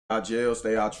out jail,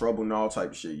 stay out of trouble, and all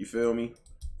type of shit. You feel me?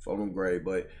 For them grade.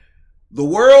 But The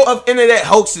World of Internet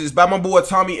Hoaxes by my boy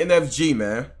Tommy NFG,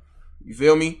 man. You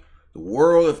feel me? The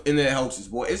World of Internet Hoaxes,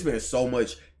 boy. It's been so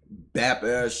much bap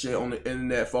ass shit on the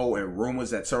internet, folk, and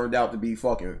rumors that turned out to be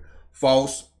fucking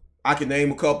false. I can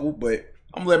name a couple, but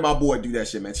I'm gonna let my boy do that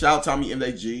shit, man. Shout out Tommy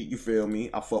NFG, you feel me?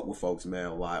 I fuck with folks, man,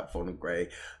 a lot for them grade.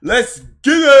 Let's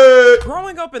get it!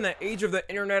 Growing up in the age of the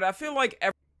internet, I feel like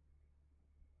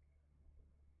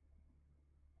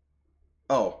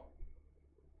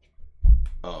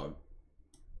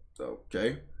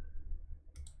Okay.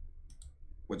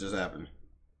 What just happened?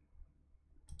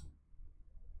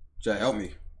 Jay, help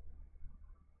me.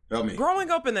 Help me. Growing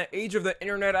up in the age of the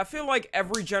internet, I feel like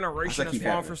every generation has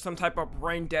fallen for some type of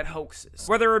brain-dead hoaxes.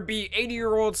 Whether it be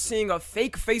 80-year-olds seeing a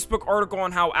fake Facebook article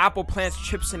on how Apple plants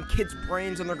chips in kids'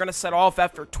 brains and they're gonna set off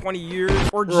after 20 years,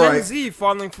 or Gen Z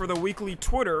falling for the weekly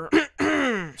Twitter,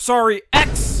 sorry,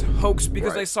 X hoax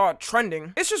because they saw it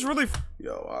trending. It's just really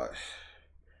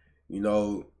you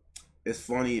know, it's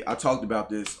funny. I talked about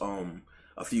this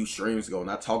a few streams ago,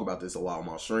 and I talk about this a lot on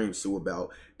my streams too, about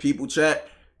people chat.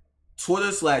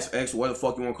 Twitter/X, what the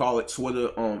fuck you want to call it,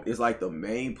 Twitter is like the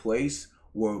main place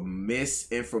where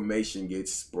misinformation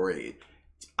gets spread.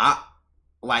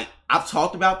 I've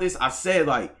talked about this. I said,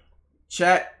 like,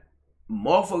 chat,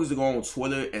 motherfuckers to go on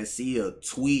Twitter and see a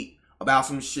tweet about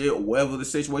some shit or whatever the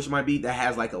situation might be that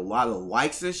has like a lot of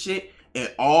likes and shit, and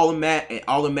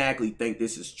automatically think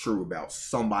this is true about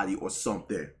somebody or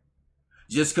something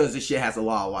just because this shit has a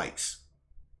lot of likes.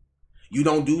 You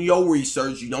don't do your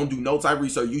research. You don't do no type of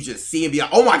research. You just see and be like,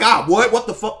 oh my God, what? What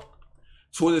the fuck?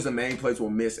 Twitter's the main place where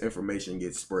misinformation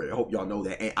gets spread. I hope y'all know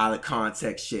that. And out of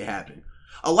context shit happen.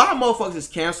 A lot of motherfuckers is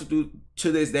canceled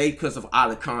to this day because of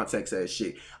out of context ass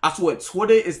shit. I swear,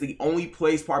 Twitter is the only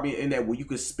place probably in the internet where you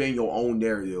can spin your own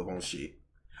narrative on shit.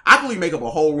 I could make up a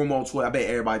whole room on Twitter. I bet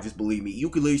everybody just believe me. You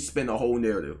could literally spin a whole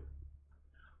narrative.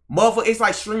 Motherfucker, it's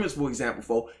like streamers, for example,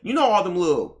 folks. You know all them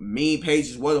little meme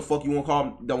pages, what the fuck you want to call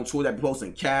them, on Twitter that be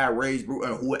posting Cal, Rage, Brute,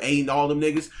 and who ain't all them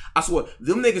niggas? I swear,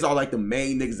 them niggas are like the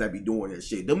main niggas that be doing that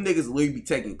shit. Them niggas literally be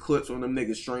taking clips from them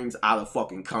niggas' streams out of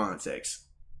fucking context.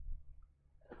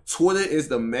 Twitter is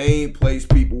the main place,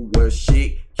 people, where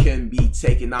shit can be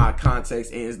taken out of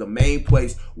context, and is the main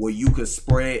place where you can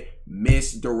spread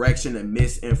misdirection and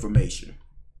misinformation.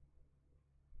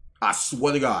 I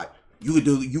swear to God. You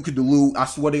could dilute. I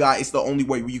swear to God, it's the only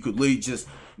way where you could literally just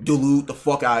dilute the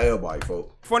fuck out of everybody,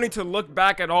 folks. Funny to look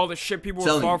back at all the shit people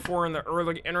were fought for in the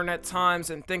early internet times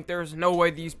and think there's no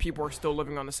way these people are still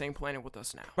living on the same planet with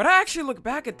us now. But I actually look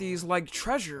back at these like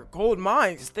treasure, gold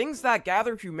mines, things that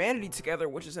gather humanity together,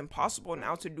 which is impossible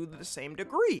now to do to the same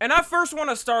degree. And I first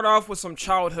want to start off with some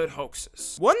childhood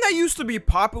hoaxes. One that used to be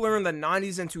popular in the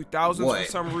 90s and 2000s for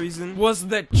some reason was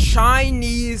the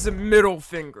Chinese middle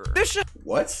finger. This shit.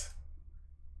 What?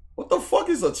 What the fuck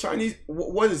is a Chinese?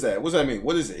 What is that? What does that mean?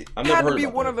 What is it? I've never heard about it. It had to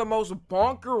be one of the most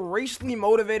bonker, racially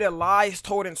motivated lies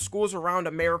told in schools around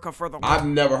America for the world. I've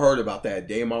never heard about that a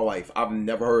day in my life. I've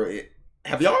never heard it.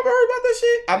 Have y'all ever heard about that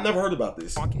shit? I've never heard about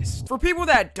this. For people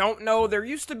that don't know, there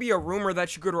used to be a rumor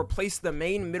that you could replace the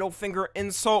main middle finger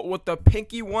insult with the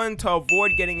pinky one to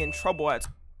avoid getting in trouble at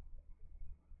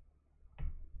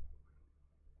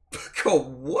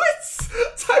what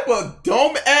type of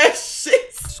dumb ass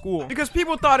shit? School. Because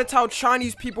people thought it's how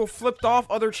Chinese people flipped off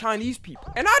other Chinese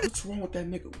people. And what's wrong with that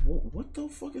nigga? What the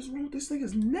fuck is wrong with this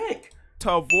nigga's neck?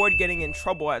 To avoid getting in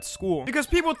trouble at school. Because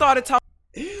people thought it's how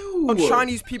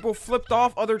Chinese people flipped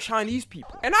off other Chinese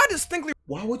people. And I distinctly...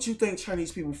 Why would you think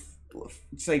Chinese people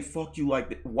say fuck you like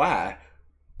that? Why?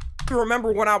 I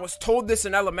remember when I was told this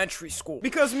in elementary school.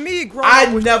 Because me growing up...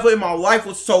 I never in my life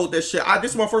was told this shit.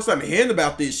 This is my first time hearing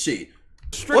about this shit.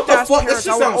 What the fuck? Parents,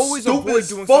 I would always avoid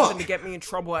doing something to get me in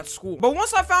trouble at school. But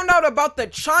once I found out about the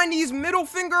Chinese middle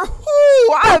finger,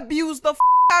 I abused the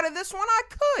out of this one I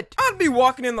could. I'd be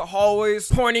walking in the hallways,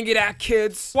 pointing it at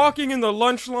kids, walking in the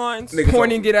lunch lines,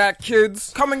 pointing it at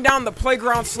kids, coming down the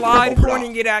playground slide,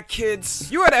 pointing it at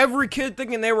kids. You had every kid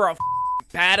thinking they were a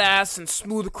badass and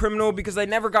smooth criminal because they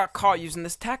never got caught using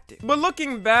this tactic. But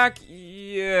looking back,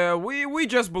 yeah, we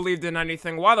just believed in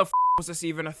anything. Why the was this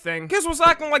even a thing? Kids was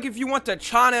acting like if you went to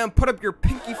China and put up your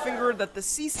pinky finger that the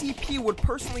CCP would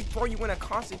personally throw you in a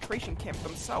concentration camp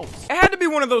themselves. It had to be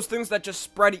one of those things that just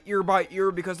spread ear by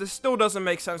ear because this still doesn't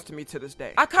make sense to me to this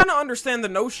day. I kind of understand the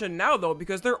notion now though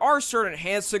because there are certain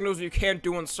hand signals you can't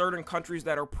do in certain countries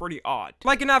that are pretty odd.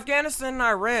 Like in Afghanistan and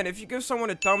Iran, if you give someone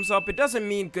a thumbs up, it doesn't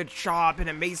mean good job, an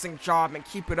amazing job, and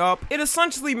keep it up. It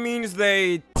essentially means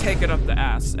they take it up the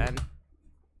ass. And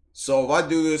so if I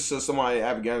do this to somebody in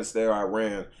Afghanistan or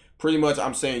Iran, pretty much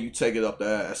I'm saying you take it up the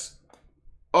ass.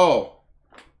 Oh,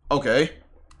 okay.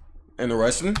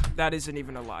 Interesting. That isn't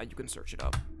even a lie. You can search it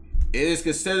up. It is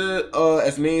considered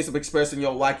as means of expressing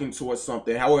your liking towards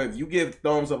something. However, if you give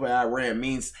thumbs up at Iran, it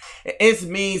means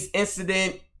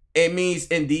incident, it means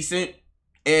indecent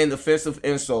and offensive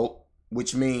insult,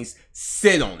 which means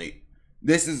sit on it.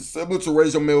 This is similar to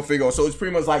raise your middle finger. So it's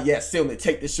pretty much like, yeah, sit on it,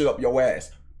 take this shit up your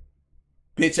ass.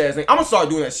 Bitch ass nigga. I'm gonna start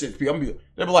doing that shit to people.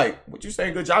 They'll be like, what you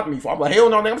saying good job to me for? I'm like, hell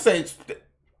no, nigga. I'm saying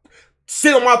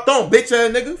sit on my thumb, bitch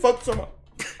ass nigga. Fuck you talking about.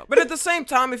 But at the same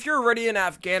time, if you're already in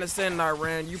Afghanistan and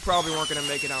Iran, you probably weren't gonna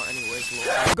make it out anyways.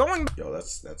 Going. Yo,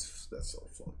 that's so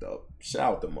fucked up.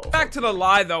 Shout out to motherfucker. Back to the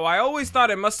lie though, I always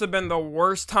thought it must have been the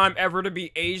worst time ever to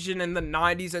be Asian in the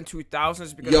 90s and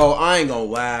 2000s because. Yo, I ain't gonna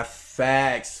lie.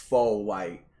 Facts for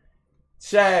like,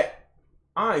 chat.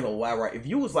 I ain't gonna lie, right? If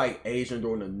you was like Asian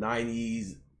during the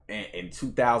 90s and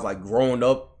 2000s, like growing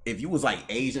up, if you was like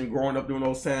Asian growing up during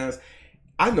those times.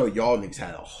 I know y'all niggas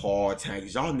had a hard time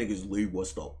because y'all niggas literally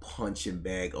was the punching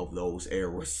bag of those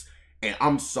eras. And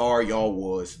I'm sorry y'all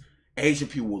was. Asian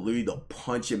people were literally the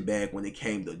punching bag when it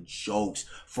came to jokes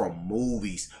from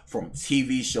movies, from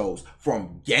TV shows,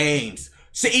 from games.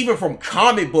 Shit, even from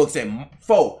comic books and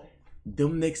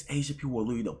them next Asian people were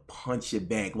literally the punching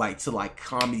bag. Like to like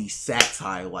comedy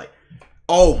satire. Like,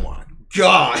 oh my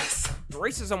God.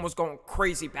 Racism was going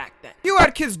crazy back then. You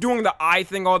had kids doing the eye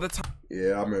thing all the time.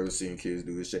 Yeah, I remember seeing kids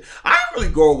do this shit. I didn't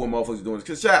really grow up with motherfuckers doing this.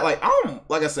 Cause chat, like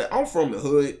I said, I'm from the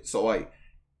hood. So like,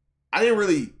 I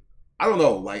don't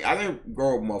know. Like, I didn't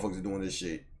grow up with motherfuckers doing this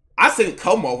shit. I seen a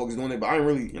couple motherfuckers doing it, but I ain't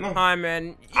really, Hi,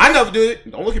 man. I never did it.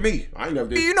 Don't look at me. I ain't never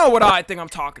did it. You know what I think I'm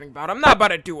talking about. I'm not about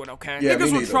to do it, okay? Yeah,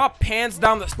 niggas will drop pans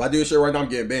down the if I do this shit right now, I'm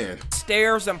getting banned.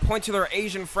 Stairs and point to their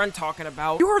Asian friend talking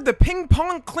about. You heard the ping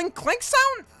pong clink clink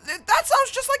sound? That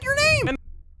sounds just like your name. And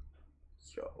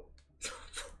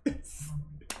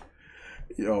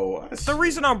Yo, the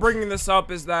reason I'm bringing this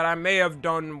up is that I may have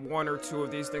done one or two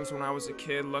of these things when I was a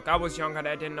kid. Look, I was young and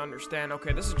I didn't understand.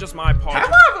 Okay, this is just my part.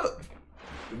 Have I ever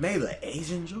made an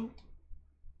Asian joke?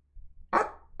 I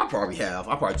probably have.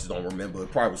 I probably just don't remember.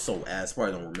 It probably was so ass.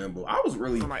 Probably don't remember. I was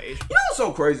really. You know what's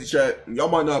so crazy, chat? Y'all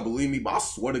might not believe me, but I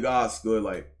swear to God, good.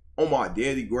 Like on my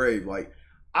daddy grave, like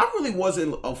I really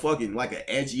wasn't a fucking like an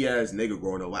edgy ass nigga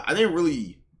growing up. Like I didn't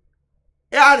really.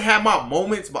 Yeah, I'd have my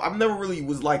moments, but I never really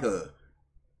was like a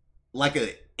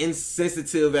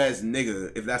insensitive ass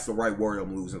nigga, if that's the right word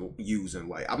I'm using.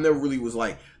 Like I never really was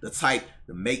like the type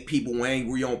to make people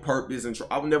angry on purpose, and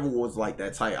I never was like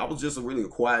that type. I was just a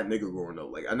quiet nigga growing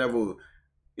up. Like I never,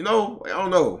 you know, I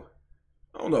don't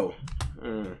know.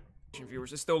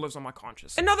 Viewers, it still lives on my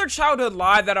conscience. Another childhood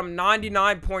lie that I'm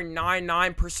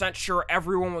 99.99% sure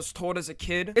everyone was told as a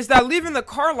kid is that leaving the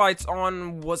car lights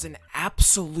on was an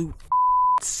absolute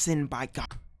sin by God.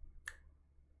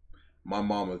 My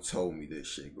mama told me this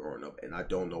shit growing up, and I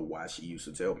don't know why she used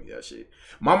to tell me that shit.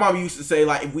 My mom used to say,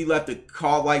 like, if we left the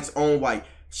car lights on, like,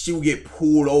 she would get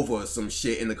pulled over or some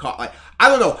shit in the car. Like, I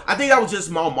don't know. I think that was just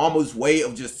my mama's way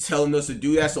of just telling us to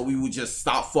do that so we would just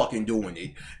stop fucking doing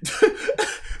it.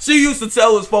 She used to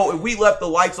tell us, folks, if we left the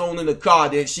lights on in the car,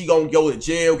 then she gonna go to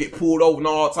jail, get pulled over, and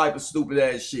all type of stupid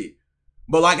ass shit.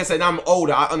 But like I said, now I'm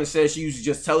older. I understand she used to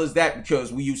just tell us that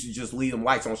because we used to just leave them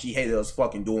lights on. She hated us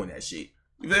fucking doing that shit.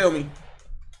 You feel me?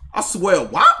 I swear,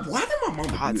 why did my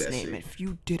mama do that shit? If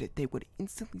you did it, they would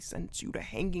instantly sentence you to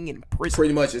hanging in prison.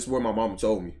 Pretty much, it's where my mama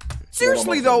told me.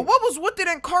 Seriously though, what was with it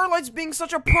and car lights being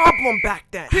such a problem back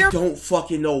then? I don't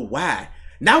fucking know why.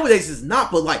 Nowadays it's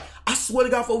not, but like, I swear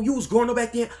to God, for you was growing up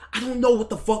back then, I don't know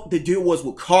what the fuck the deal was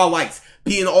with car lights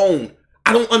being on.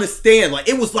 I don't understand. Like,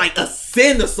 it was like a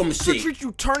sin or some shit. Treat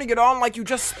you turning it on like you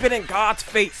just spit in God's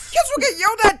face. Kids will get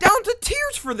yelled at down to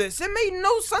tears for this. It made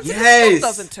no sense. Yes. It still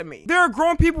doesn't to me. There are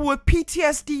grown people with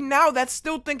PTSD now that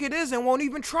still think it is and won't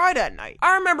even try that night.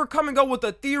 I remember coming up with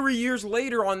a theory years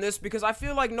later on this because I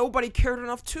feel like nobody cared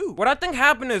enough to. What I think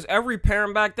happened is every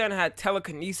parent back then had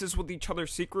telekinesis with each other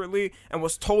secretly and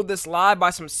was told this lie by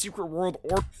some secret world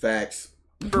order. Facts.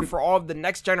 For all of the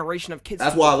next generation of kids.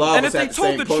 That's why a lot and of us if they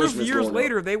told the truth years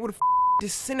later, they would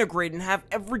disintegrate and have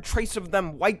every trace of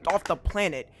them wiped off the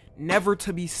planet, never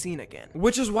to be seen again.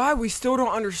 Which is why we still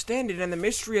don't understand it, and the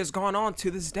mystery has gone on to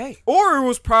this day. Or it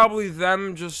was probably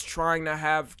them just trying to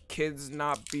have kids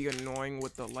not be annoying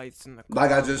with the lights in the car.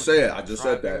 Like I just said,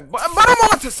 that. But I'm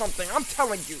onto something, I'm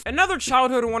telling you. Another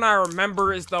childhood one I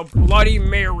remember is the Bloody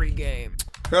Mary game.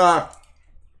 That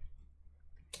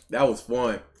was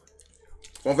fun.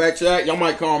 Fun fact, chat, y'all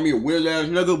might call me a weird ass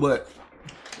nigga, but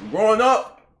growing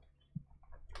up,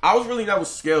 I was really never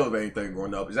scared of anything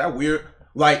growing up. Is that weird?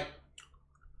 Like,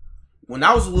 when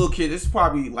I was a little kid, this is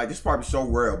probably so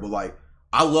rare, but like,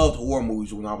 I loved horror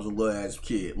movies when I was a little ass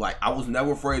kid. Like, I was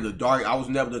never afraid of the dark. I was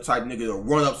never the type of nigga to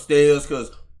run upstairs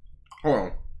because, hold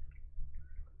on.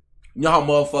 You know how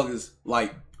motherfuckers,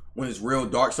 like, when it's real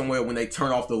dark somewhere, when they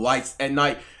turn off the lights at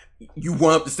night, you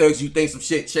run up the stairs, you think some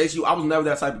shit chase you. I was never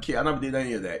that type of kid. I never did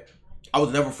any of that. I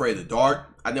was never afraid of the dark.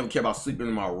 I never cared about sleeping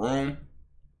in my room.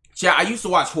 Chat, I used to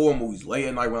watch horror movies late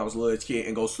at night when I was a little kid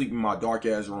and go sleep in my dark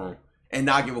ass room and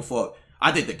not give a fuck.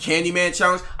 I did the Candyman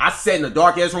challenge. I sat in the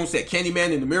dark ass room, said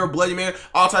Candyman in the mirror, Bloody Man,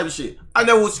 all type of shit. I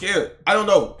never was scared. I don't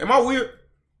know. Am I weird?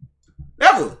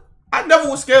 Never. I never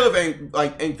was scared of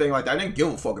anything like that. I didn't give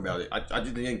a fuck about it. I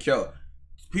just didn't care.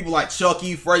 People like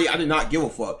Chucky, Freddy, I did not give a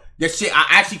fuck. That shit, I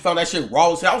actually found that shit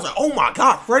raw as hell. I was like, oh my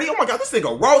God, Freddy, oh my God, this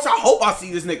nigga raw as hell. I hope I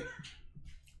see this nigga.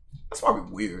 That's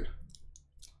probably weird.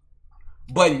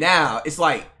 But now, it's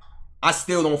like, I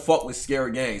still don't fuck with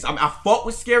scary games. I fuck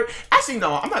with scary. Actually,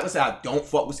 no, I'm not gonna say I don't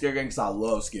fuck with scary games because I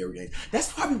love scary games.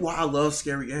 That's probably why I love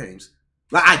scary games.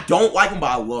 Like, I don't like them, but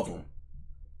I love them.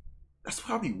 That's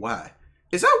probably why.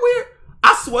 Is that weird?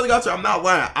 I swear to God, I'm not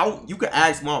lying. You could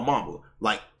ask my mama.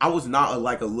 Like, I was not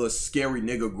like a little scary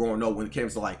nigga growing up when it came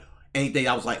to like anything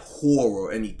that was like horror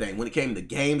or anything. When it came to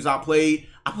games I played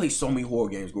so many horror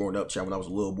games growing up, chat, when I was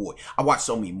a little boy. I watched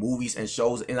so many movies and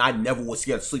shows, and I never was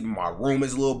scared to sleep in my room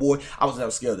as a little boy. I was never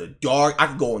scared of the dark. I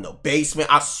could go in the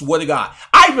basement. I swear to God.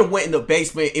 I even went in the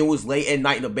basement. It was late at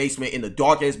night in the basement, in the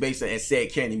dark ass basement, and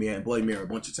said Candyman and Bloody Mary a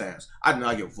bunch of times. I did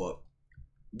not give a fuck.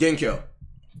 Didn't care.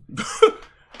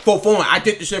 For fun. I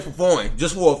did the shit for fun.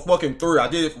 Just for a fucking thrill. I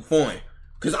did it for fun.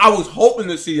 Because I was hoping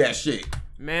to see that shit.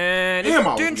 Man, if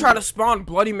you didn't try to spawn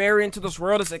Bloody Mary into this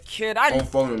world as a kid, don't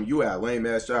phone him. You had a lame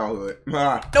ass childhood.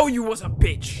 No, you was a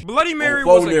bitch. Bloody Mary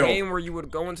was a game where you would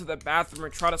go into the bathroom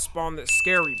and try to spawn this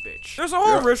scary bitch. There's a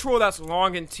whole ritual that's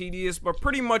long and tedious, but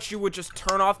pretty much you would just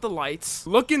turn off the lights,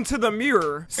 look into the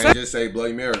mirror, and just say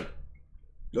Bloody Mary.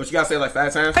 Don't you gotta say like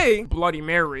 5 times? Hey, Bloody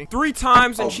Mary. 3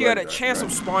 times, and she had a chance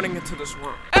of spawning into this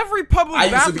room. Every public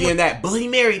bathroom. I used to be in that Bloody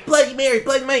Mary, Bloody Mary,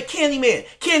 Bloody Mary, Candyman,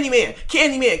 Candyman,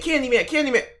 Candyman, Candyman,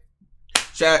 Candyman.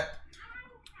 Chat,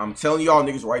 I'm telling y'all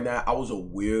niggas right now, I was a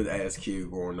weird ass kid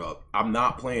growing up. I'm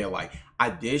not playing. Like, I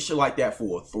did shit like that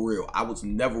for a thrill. I was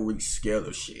never really scared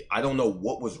of shit. I don't know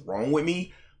what was wrong with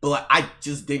me, but like, I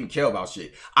just didn't care about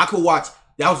shit. I could watch.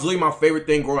 That was literally my favorite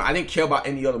thing growing up. I didn't care about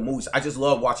any other movies. I just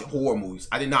loved watching horror movies.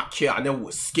 I did not care. I never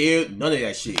was scared. None of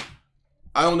that shit.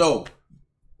 I don't know.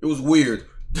 It was weird.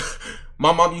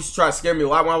 My mom used to try to scare me a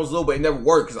lot when I was little, but it never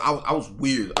worked because I was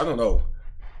weird. I don't know.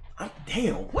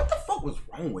 Damn, what the fuck was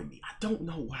wrong with me? I don't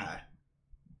know why.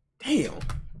 Damn.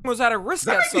 Was at a risk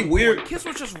at some point. Kids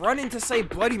would just run in to say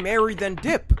Bloody Mary, then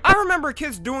dip. I remember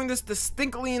kids doing this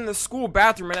distinctly in the school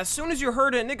bathroom, and as soon as you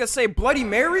heard a nigga say Bloody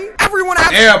Mary,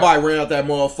 everybody ran out that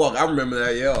motherfucker. I remember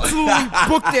that, yeah. Absolutely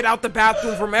booked it out the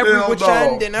bathroom from every which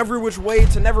end and every which way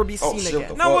to never be seen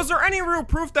again. Now, was there any real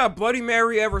proof that Bloody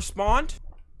Mary ever spawned?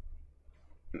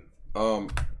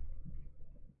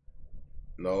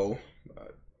 No.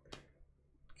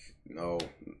 No,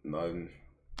 nothing.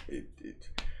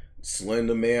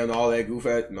 Slender Man, all that goof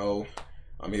at. No,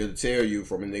 I'm here to tell you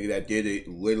from a nigga that did it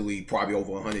literally probably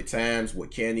over 100 times with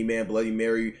Candyman, Bloody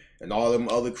Mary, and all them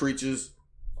other creatures.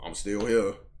 I'm still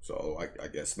here, so I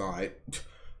guess not.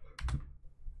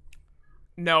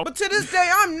 No. But to this day,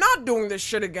 I'm not doing this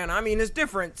shit again. I mean, it's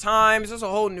different times. It's a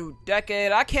whole new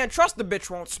decade. I can't trust the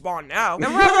bitch won't spawn now. And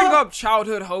wrapping up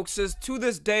childhood hoaxes, to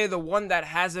this day, the one that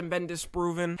hasn't been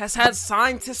disproven has had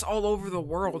scientists all over the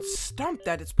world stumped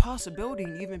at its possibility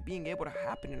and even being able to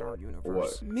happen in our universe.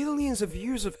 What? Millions of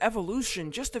years of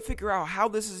evolution just to figure out how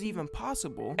this is even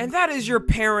possible. And that is your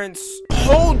parents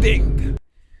holding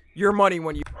your money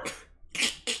when you...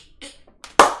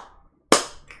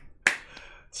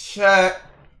 Chat,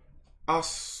 I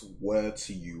swear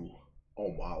to you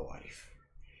on my life,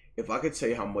 if I could tell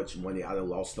you how much money I done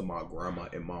lost to my grandma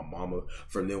and my mama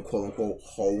from them quote unquote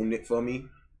holding it for me.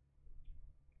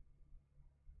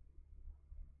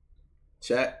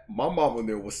 Chat, my mama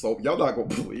there was so, y'all not gonna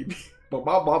believe me, but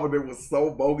my mama there was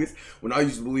so bogus when I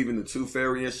used to believe in the tooth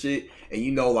fairy and shit. And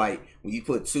you know, like, when you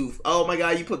put tooth, oh my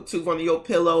God, you put tooth under your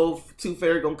pillow, tooth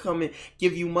fairy gonna come and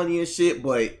give you money and shit,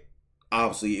 but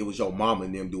obviously, it was your mama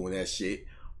and them doing that shit.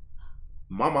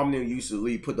 My mom and them used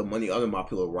to put the money under my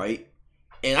pillow, right?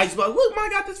 And I used to be like, look, I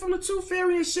got this from the tooth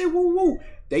fairy and shit, woo woo.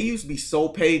 They used to be so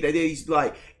paid that they used to be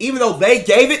like, even though they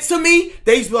gave it to me,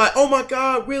 they used to be like, oh my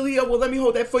God, really? Well, let me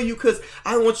hold that for you because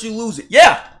I don't want you to lose it.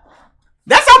 Yeah.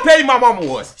 That's how petty my mama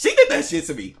was. She did that shit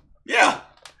to me. Yeah.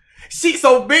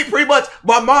 So pretty much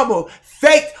my mama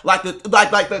faked like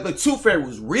the tooth fairy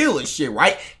was real and shit,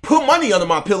 right? Put money under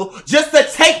my pillow just to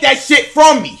take that shit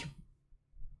from me.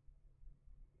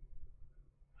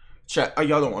 Chat,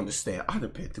 y'all don't understand. I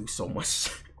done been through so much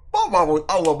shit. My mama,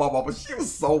 I love my mama. She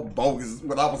was so bogus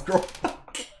when I was growing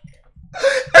up. Any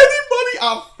money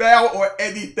I found or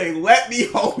anything, let me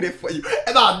hold it for you.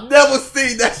 And I never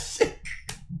seen that shit.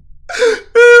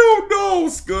 Hell no,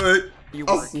 it's good.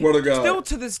 I swear to God. Still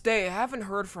to this day, I haven't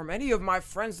heard from any of my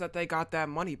friends that they got that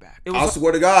money back. I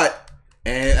swear to God.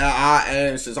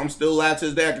 And since I'm still alive to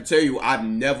this day, I can tell you I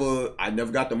never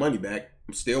got the money back.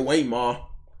 I'm still waiting, Ma.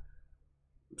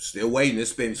 I'm still waiting.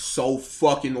 It's been so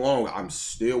fucking long. I'm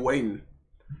still waiting.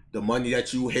 The money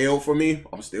that you held for me,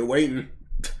 I'm still waiting.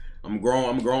 I'm a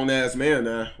grown ass man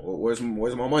now. Where's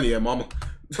my money at, Mama?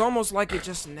 It's almost like it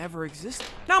just never existed.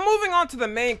 Now, moving on to the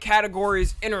main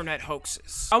categories, internet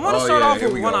hoaxes. I want to start off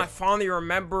with one I fondly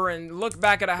remember and look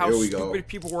back at how stupid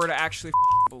people were to actually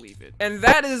believe it. And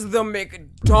that is the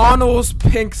McDonald's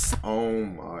pink slime. Oh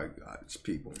my God, it's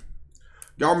people.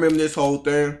 Y'all remember this whole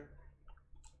thing?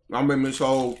 I remember this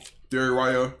whole theory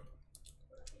right here.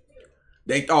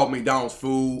 They thought McDonald's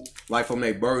food, like from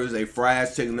their burgers, their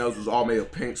fries, chicken nuggets, was all made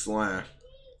of pink slime.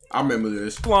 I remember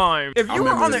this. Slime. If you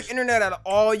were on the internet at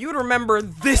all, you would remember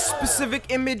this specific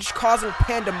image causing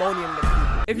pandemonium to people.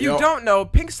 If you don't know,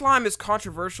 pink slime is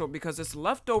controversial because it's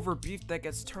leftover beef that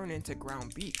gets turned into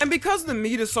ground beef. And because the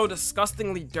meat is so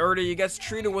disgustingly dirty, it gets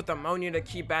treated with ammonia to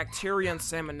keep bacteria and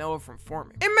salmonella from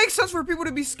forming. It makes sense for people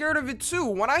to be scared of it too.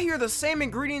 When I hear the same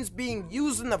ingredients being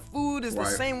used in the food is the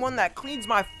same one that cleans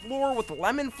my floor with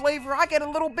lemon flavor, I get a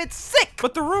little bit sick.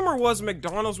 But the rumor was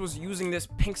McDonald's was using this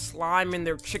pink slime in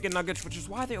their chicken nuggets, which is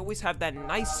why they always have that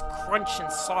nice crunch and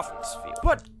softness feel.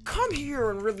 But come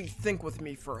here and really think with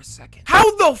me for a second.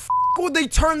 How the f would they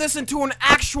turn this into an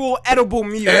actual edible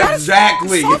meal?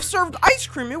 Exactly. Soft-served ice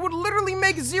cream. It would literally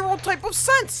make zero type of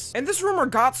sense. And this rumor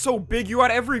got so big, you had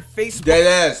every Facebook.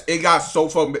 Dead ass. It got so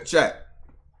fucking big. Chat.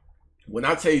 When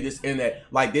I tell you this internet,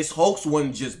 like this hoax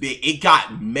wasn't just big. It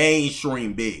got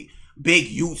mainstream big.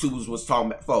 Big YouTubers was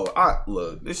talking about,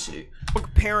 look, this shit.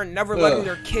 Parent never letting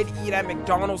their kid eat at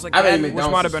McDonald's again, which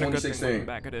might have been a good thing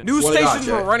back at it. News stations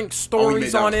were running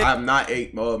stories on it. I have not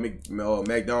ate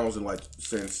McDonald's in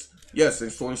since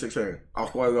 2016. I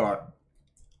swear to God,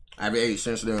 I haven't ate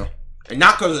since then, and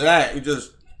not because of that. It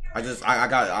just. I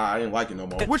didn't like it no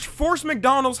more. Which forced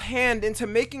McDonald's hand into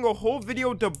making a whole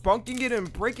video debunking it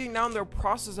and breaking down their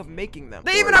process of making them.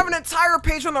 They even have an entire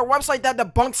page on their website that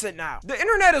debunks it now. The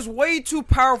internet is way too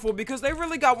powerful because they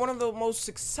really got one of the most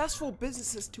successful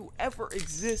businesses to ever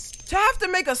exist to have to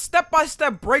make a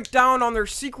step-by-step breakdown on their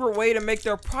secret way to make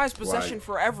their prized possession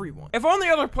for everyone. If only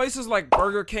other places like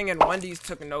Burger King and Wendy's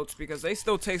took notes, because they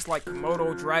still taste like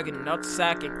Komodo, dragon,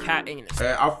 nutsack, and cat anus.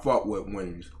 Hey, I fuck with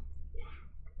Wendy's.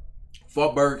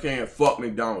 Fuck Burger King and fuck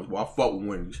McDonald's. Well, I fuck with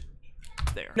Wendy's.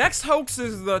 There. Next hoax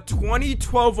is the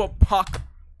 2012 apocalypse.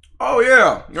 Oh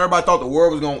yeah, everybody thought the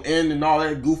world was gonna end and all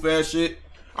that goof ass shit.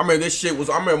 I remember this shit was.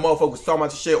 I remember motherfuckers talking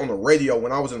about this shit on the radio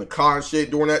when I was in the car and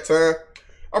shit during that time.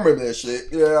 I remember that shit.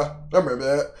 Yeah, I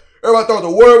remember that. Everybody thought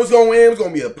the world was gonna end. It was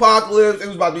gonna be an apocalypse. It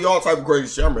was about to be all type of crazy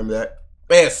shit. I remember that.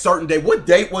 Man, a certain day. What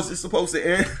date was it supposed to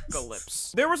end?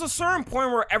 There was a certain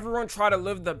point where everyone tried to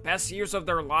live the best years of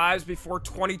their lives before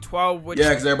 2012, which... Yeah,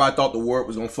 because everybody thought the world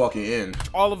was gonna fucking end.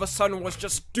 All of a sudden was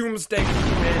just doomsday.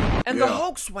 And the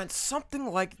hoax went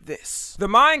something like this. The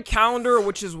Mayan calendar,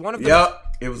 which is one of the... Yep,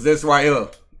 it was this right here.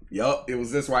 Yup, it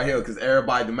was this right here, because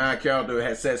everybody, the Mayan calendar,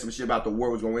 had said some shit about the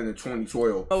world was going to end in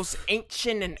 2012. Most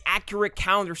ancient and accurate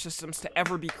calendar systems to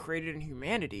ever be created in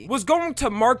humanity was going to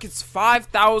mark its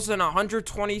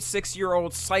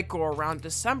 5,126-year-old cycle around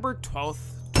December 12th.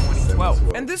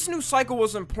 2012. And this new cycle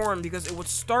was important because it would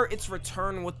start its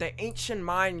return with the ancient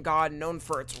Mayan god known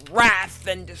for its wrath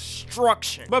and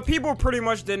destruction. But people pretty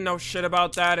much didn't know shit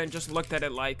about that and just looked at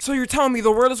it like, so you're telling me the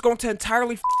world is going to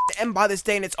entirely end by this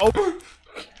day and it's over?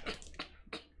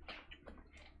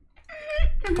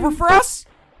 But for us,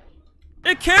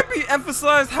 it can't be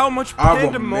emphasized how much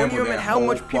pandemonium and how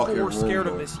much people were scared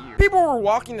of this year. People were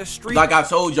walking the streets. Like I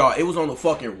told y'all, it was on the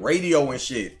fucking radio and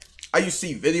shit. I used to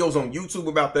see videos on YouTube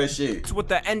about that shit. With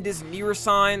the end is near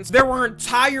signs. There were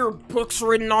entire books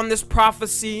written on this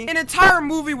prophecy. An entire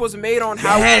movie was made on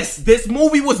how— Yes, this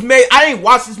movie was made. I ain't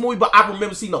watched this movie, but I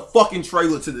remember seeing a fucking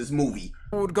trailer to this movie.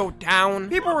 Would go down.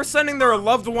 People were sending their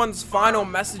loved ones final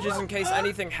messages in case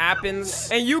anything happens.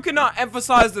 And you cannot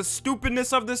emphasize the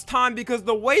stupidness of this time because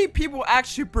the way people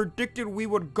actually predicted we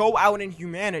would go out in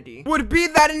humanity would be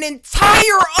that an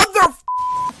entire other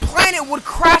planet would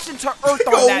crash into Earth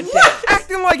on that day.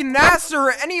 Acting like NASA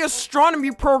or any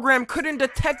astronomy program couldn't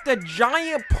detect a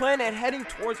giant planet heading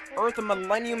towards Earth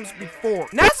millenniums before.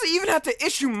 NASA even had to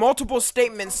issue multiple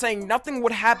statements saying nothing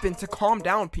would happen to calm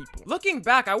down people. Looking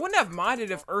back, I wouldn't have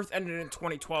minded if Earth ended in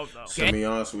 2012 though. To be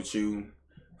honest with you,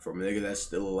 from a nigga that's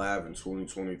still alive in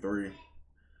 2023,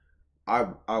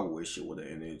 I wish it would have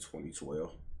ended in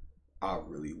 2012. I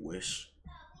really wish.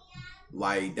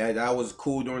 Like, that was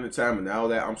cool during the time, and now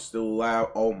that I'm still alive,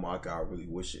 oh my God, I really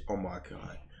wish it. Oh my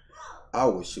God. I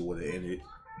wish it would have ended.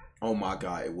 Oh my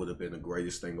God, it would have been the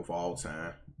greatest thing of all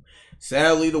time.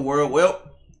 Sadly, the world, well,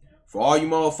 for all you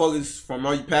motherfuckers, from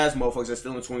all you past motherfuckers that's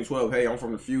still in 2012, hey, I'm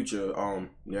from the future.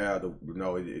 Yeah,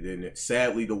 no, it didn't.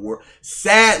 Sadly,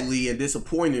 and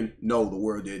disappointing, no, the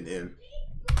world didn't end.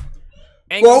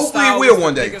 Well, hopefully it will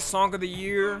one day. Biggest song of the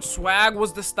year. Swag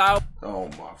was the style. Oh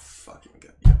my fucking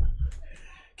God. Yeah.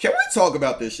 Can we talk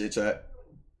about this shit, chat?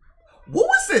 What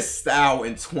was this style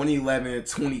in 2011,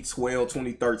 2012,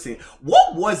 2013?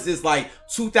 What was this, like,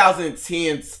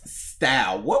 2010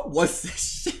 style? What was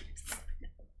this shit?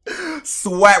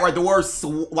 Swag, right? The word,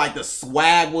 like, the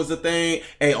swag was a thing.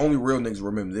 Hey, only real niggas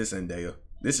remember this, Zendaya.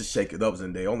 This is Shake It Up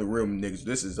Zendaya. Only real niggas,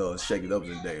 this is Shake It Up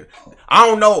Zendaya. I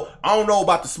don't know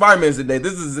about the Spider-Man Zendaya.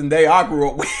 This is Zendaya I grew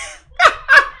up with.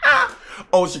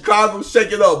 Oh, Chicago,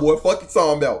 Shake It Up, boy. Fuck you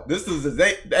talking about. This is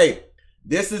the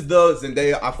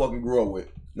Zendaya I fucking grew up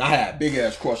with. And I had a big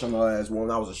ass crush on her ass when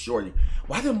I was a shorty.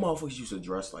 Why did motherfuckers used to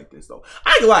dress like this though?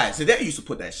 I ain't gonna lie. Zendaya used to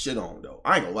put that shit on though.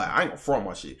 I ain't gonna lie. I ain't gonna front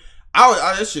my shit.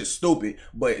 This shit's stupid,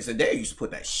 but Zendaya used to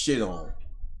put that shit on.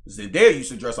 Zendaya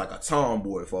used to dress like a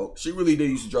tomboy, folks. She really did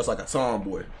used to dress like a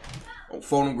tomboy. On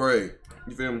Phone Grade.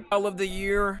 You feel me? Style of the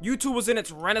year. YouTube was in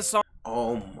its renaissance.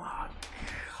 Oh my God.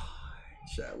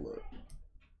 Chat, look.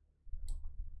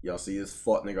 Y'all see this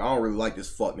fuck nigga? I don't really like this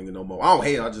fuck nigga no more. I don't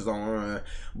hate it, I just don't.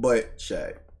 But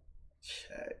chat.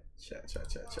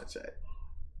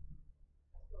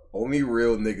 Only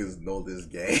real niggas know this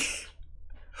game.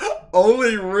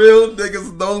 Only real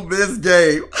niggas know this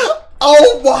game.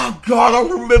 Oh my God, I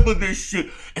remember this shit.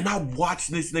 And I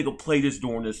watched this nigga play this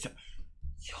during this time.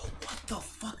 Yo, what the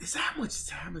fuck? Is that how much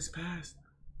time has passed?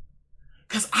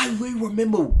 Cause I really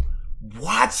remember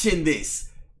watching this.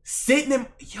 Sitting in,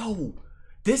 yo,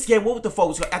 this game, what the fuck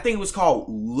was it? I think it was called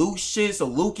Lucius or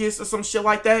Lucas or some shit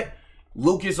like that.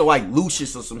 Lucas or like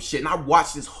Lucius or some shit. And I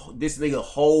watched this nigga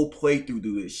whole playthrough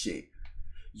do this shit.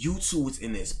 YouTube was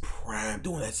in its prime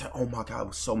doing that time. Oh my God, it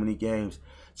was so many games.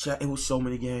 Chat, it was so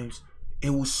many games.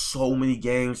 It was so many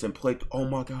games and played. Oh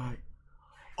my God.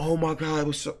 Oh my God, it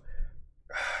was so.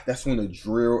 That's when the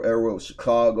drill era of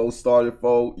Chicago started,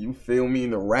 folks. You feel me?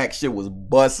 And the rack shit was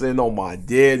busting on my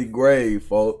daddy grave,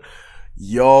 folks.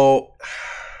 Yo.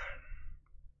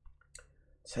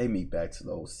 Take me back to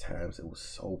those times. It was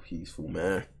so peaceful,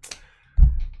 man.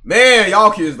 Man,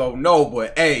 y'all kids don't know,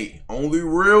 but hey, only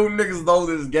real niggas know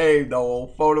this game, though.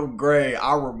 On Photo Grade,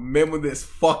 I remember this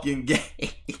fucking game.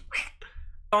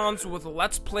 With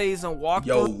Let's Plays and walkthroughs.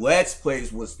 Yo, Let's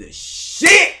Plays was the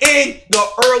shit in the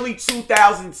early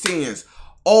 2010s.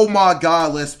 Oh my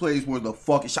God, Let's Plays were the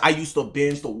fucking shit. I used to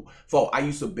binge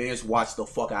watch the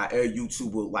fuck out of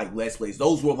YouTube with like Let's Plays.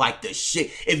 Those were like the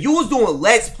shit. If you was doing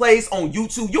Let's Plays on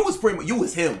YouTube, you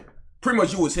was him. Pretty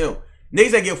much you was him.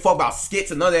 Niggas ain't give a fuck about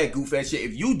skits and none of that goof ass shit.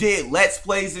 If you did Let's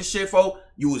Plays and shit, folks,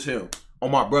 you was him. Oh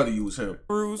my brother, you was him.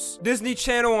 Bruce, Disney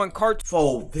Channel and cartoon.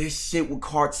 Folks, this shit with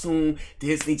cartoon,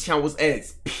 Disney Channel was at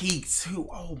its peak too.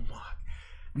 Oh my.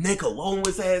 Nickelodeon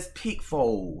was at its peak,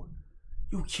 folks.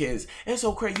 You kids, it's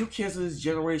so crazy. You kids of this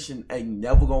generation ain't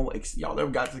never gonna, y'all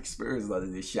never got to experience none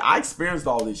of this shit. I experienced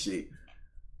all this shit.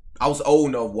 I was old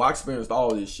enough where I experienced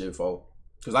all this shit, folks.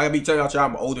 Cause I gotta be telling y'all,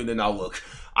 I'm older than I look.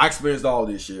 I experienced all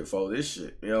this shit, folks. This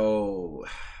shit, yo.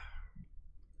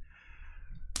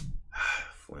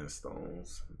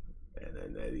 Flintstones,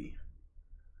 and Eddie.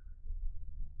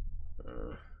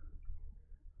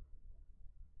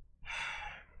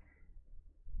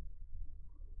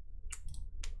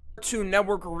 Cartoon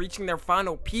Network were reaching their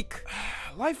final peak.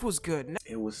 Life was good.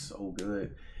 It was so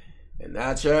good. And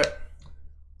now, chat,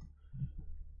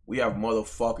 we have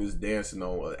motherfuckers dancing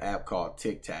on an app called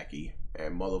TikTaky,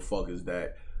 and motherfuckers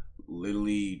that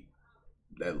literally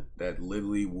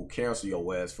will cancel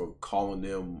your ass for calling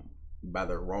them by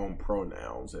their wrong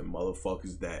pronouns, and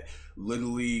motherfuckers that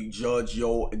literally judge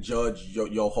your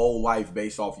whole life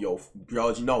based off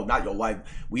not your life.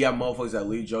 We have motherfuckers that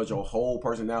literally judge your whole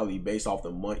personality based off the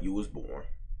month you was born.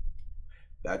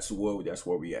 That's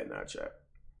where we at now, chat.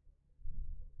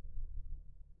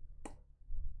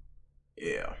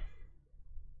 Yeah.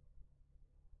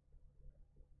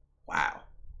 Wow.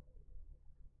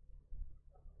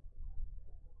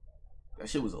 That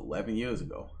shit was 11 years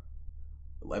ago.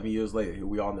 11 years later, here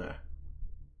we are now.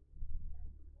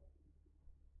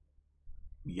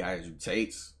 We got Andrew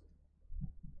Tate's.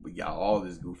 We got all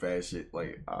this goof ass shit.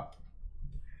 Like,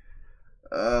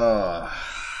 God,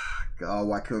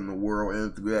 why couldn't the world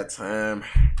end through that time?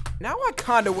 Now I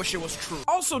kinda wish it was true.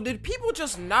 Also, did people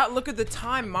just not look at the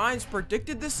time Mayans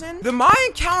predicted this in? The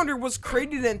Mayan calendar was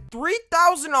created in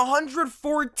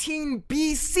 3114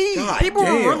 BC. God People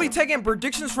damn. were really taking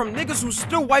predictions from niggas who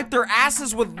still wipe their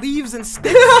asses with leaves and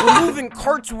sticks, removing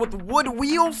carts with wood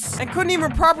wheels, and couldn't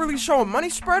even properly show a money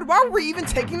spread. Why were we even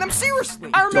taking them seriously?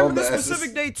 I remember this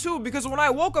specific day too, because when I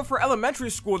woke up for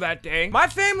elementary school that day, my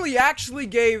family actually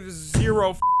gave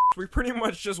zero we pretty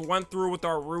much just went through with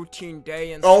our routine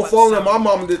day and my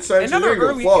mom did say another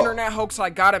early internet hoax I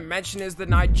gotta mention is the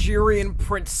Nigerian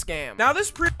print scam. Now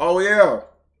this oh yeah.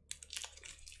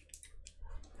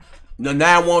 The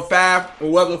 915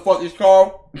 or whatever the fuck it's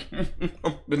called.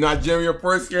 The Nigerian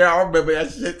print scam. I remember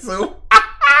that shit too.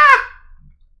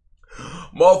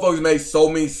 Motherfuckers made so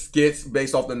many skits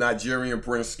based off the Nigerian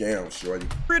print scam, shorty.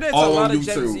 Predates a lot of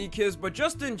Gen Z kids, but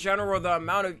just in general, the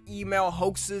amount of email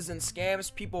hoaxes and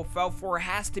scams people fell for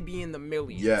has to be in the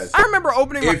millions. Yes. I remember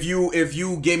opening if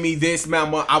you give me this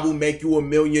amount, I will make you a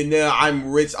millionaire.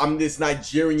 I'm rich. I'm this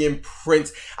Nigerian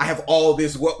prince. I have all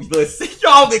this wealth. Listen,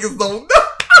 y'all niggas don't know.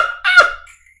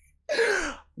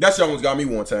 That shit almost got me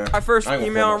one time. My first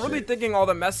email, I'm really thinking all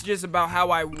the messages about how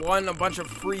I won a bunch of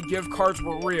free gift cards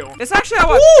were real. It's actually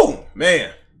how Ooh,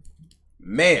 man. I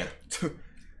mean,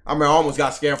 I almost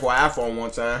got scammed for an iPhone one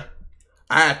time.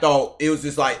 I thought it was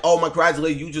just like, oh, my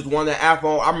congratulations, you just won that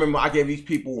iPhone. I remember I gave these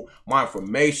people my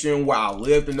information, where I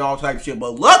lived and all type of shit.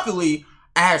 But luckily,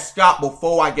 I had stopped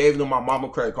before I gave them my mama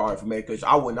credit card information, because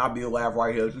I would not be alive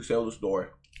right here to tell the story.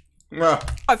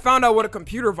 I found out what a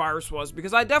computer virus was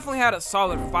because I definitely had a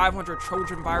solid 500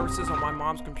 Trojan viruses on my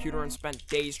mom's computer and spent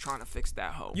days trying to fix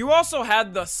that hoe. You also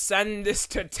had the send this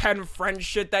to 10 friends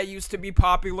shit that used to be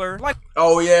popular. Like,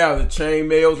 oh yeah, the chain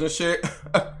mails and shit.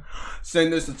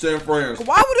 Send this to 10 friends.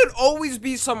 Why would it always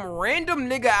be some random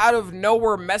nigga out of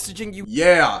nowhere messaging you?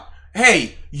 Yeah.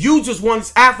 Hey, you just won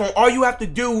this iPhone. All you have to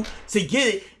do to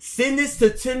get it, send this to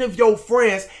 10 of your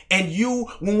friends, and you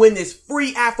will win this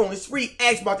free iPhone, this free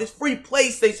Xbox, this free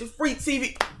PlayStation, free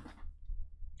TV.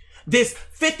 This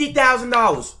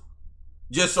 $50,000.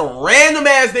 Just some random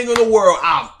ass thing in the world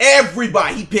out of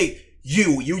everybody. He picked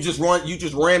you. You just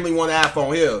randomly won an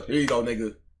iPhone. Here you go,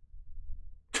 nigga.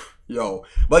 Yo.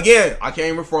 But again, I can't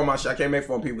even reform my shit. I can't make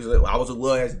fun of people. I was a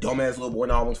little ass, dumbass little boy,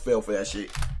 and I almost fell for that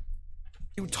shit.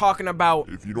 You talking about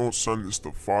if you don't send this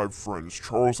to 5 friends,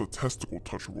 Charles the Testicle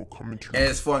Toucher will come into your And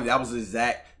it's funny, that was the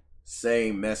exact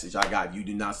same message I got. You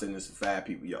do not send this to 5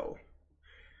 people, yo.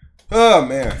 Oh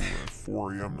man. At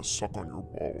 4 a.m. to suck on your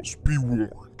balls. Be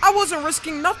warned. I wasn't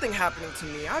risking nothing happening to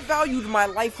me. I valued my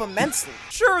life immensely.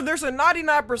 Sure, there's a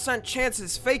 99% chance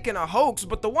it's fake and a hoax,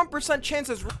 but the 1% chance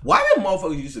is... Why did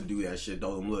motherfuckers used to do that shit,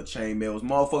 though? Them little chain mails.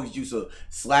 Motherfuckers used to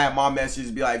slap my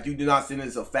messages, be like, if you do not send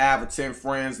this to 5 or 10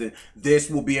 friends, then this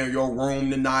will be in your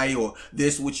room tonight, or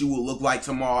this what you will look like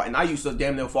tomorrow. And I used to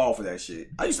damn near fall for that shit.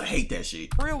 I used to hate that shit.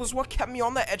 Real is what kept me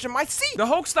on the edge of my seat. The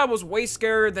hoax that was way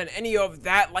scarier than any of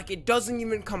that, like it doesn't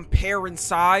even compare in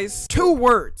size. 2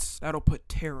 words that'll put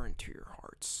terror into your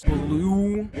hearts.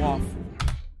 Blue waffle.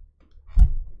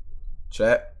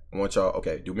 Chat, I want y'all,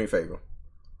 okay, do me a favor.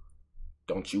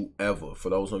 Don't you ever, for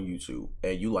those on YouTube,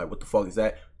 and you like, what the fuck is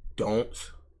that?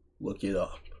 Don't look it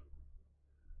up.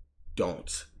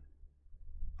 Don't.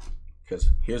 Because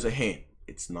here's a hint.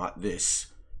 It's not this.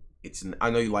 I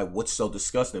know you're like, what's so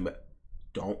disgusting, but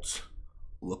don't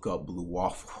look up blue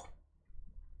waffle.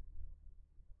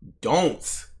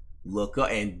 Don't look up,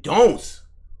 and don't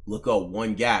look up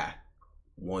one guy,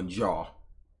 one jaw.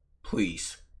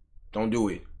 Please, don't do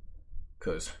it.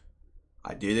 Because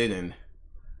I did it, and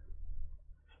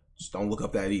just don't look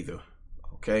up that either.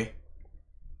 Okay?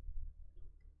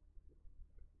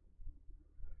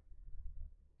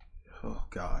 Oh,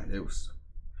 God. It was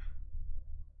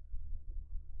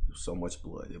so much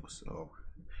blood. It was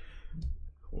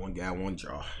one guy, one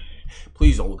jaw.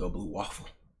 Please don't look up blue waffle.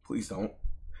 Please don't.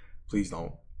 Please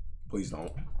don't. Please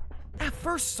don't. At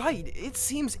first sight, it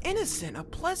seems innocent, a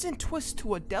pleasant twist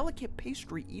to a delicate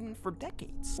pastry eaten for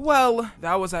decades. Well,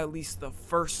 that was at least the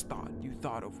first thought you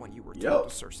thought of when you were told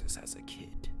to search this as a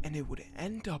kid. And it would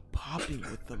end up popping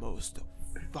with the most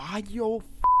vile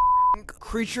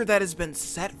creature that has been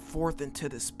set forth into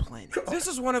this planet. This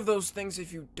is one of those things,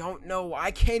 if you don't know,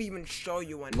 I can't even show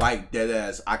you anything. Like,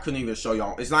 deadass, I couldn't even show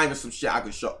y'all. It's not even some shit I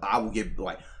could show. I will get,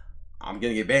 like, I'm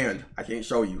gonna get banned. I can't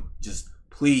show you. Just,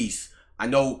 please. I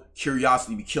know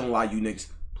curiosity be killing a lot of you niggas.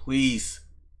 please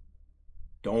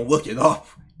don't look it up.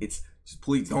 It's just,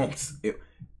 please don't.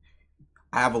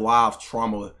 I have a lot of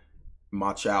trauma in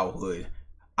my childhood.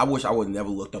 I wish I would have never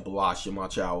looked up a lot of shit in my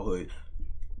childhood.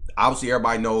 Obviously,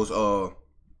 everybody knows 2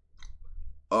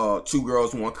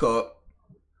 girls, 1 cup,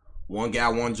 1 guy,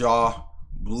 1 jaw,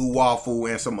 blue waffle,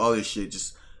 and some other shit.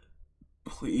 Just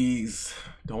please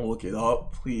don't look it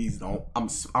up. Please don't.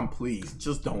 I'm please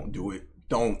just don't do it.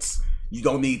 Don't. You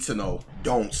don't need to know.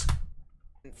 Don't.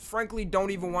 Frankly,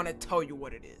 don't even want to tell you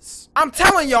what it is. I'm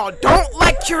telling y'all, don't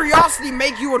let curiosity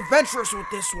make you adventurous with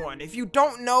this one. If you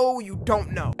don't know, you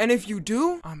don't know. And if you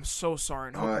do, I'm so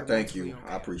sorry. Alright, thank you. Okay.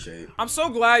 I appreciate it. I'm so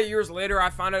glad years later I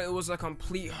found out it was a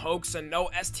complete hoax and no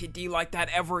STD like that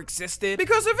ever existed.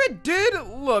 Because if it did,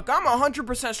 look, I'm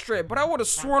 100% straight, but I would have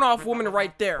sworn off women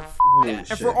right there. And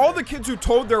for all the kids who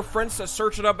told their friends to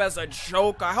search it up as a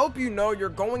joke, I hope you know you're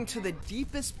going to the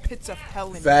deepest pits of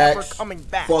hell and never coming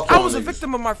back. I was a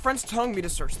victim of my friends telling me to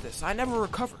search this. I never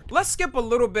recovered. Let's skip a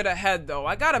little bit ahead though.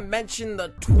 I gotta mention the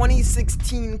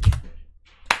 2016.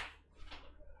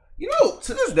 You know,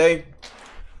 to this day,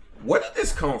 where did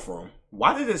this come from?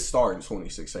 Why did this start in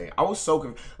 2016? I was so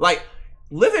confused. Like,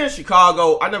 living in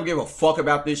Chicago, I never gave a fuck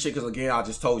about this shit because, again, I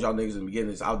just told y'all niggas in the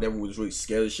beginning, I never was really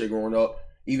scared of shit growing up.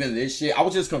 Even this shit, I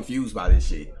was just confused by this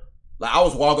shit. Like, I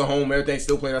was walking home, everything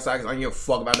still playing outside because I didn't give a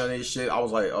fuck about none of this shit. I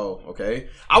was like, oh, okay.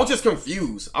 I was just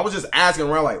confused. I was just asking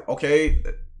around like, okay,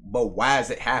 but why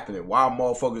is it happening? Why are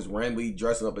motherfuckers randomly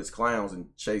dressing up as clowns and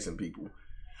chasing people?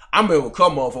 I remember a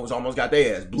couple motherfuckers almost got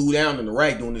their ass blew down in the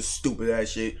rack doing this stupid ass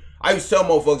shit. I used to tell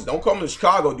motherfuckers, don't come to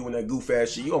Chicago doing that goof ass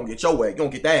shit. You gonna get your way. You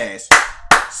gonna get that ass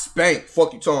spanked.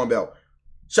 Fuck you talking about.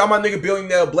 Shot my nigga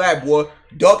Billionaire Black, boy.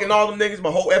 Ducking all them niggas,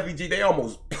 my whole FBG, they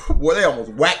almost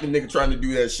whacked the nigga trying to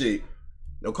do that shit.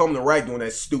 They'll come to the rack doing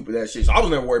that stupid ass shit. So I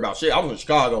was never worried about shit. I was in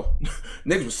Chicago.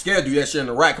 Niggas was scared to do that shit in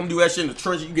the rack. Come do that shit in the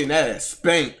trench, you getting that ass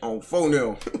spanked on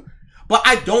phone. But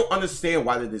I don't understand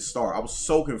why did this start. I was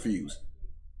so confused.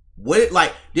 What,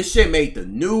 like, this shit made the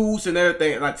news and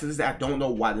everything. And like, to this day, I don't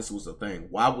know why this was a thing.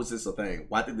 Why was this a thing?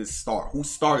 Why did this start? Who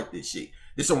started this shit?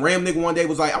 This some random nigga one day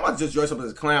was like, I'm about to just dress up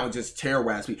as a clown and just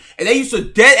terrorize people. And they used to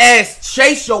dead ass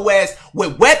chase your ass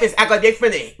with weapons, act like they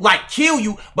finna like kill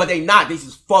you, but they not. They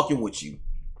just fucking with you.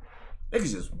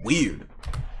 Niggas just weird.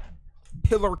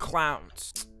 Killer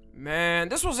clowns. Man,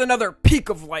 this was another peak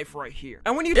of life right here.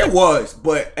 And when you It was,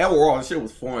 but overall, this shit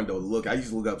was fun though. Look, I used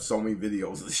to look up so many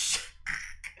videos of this shit.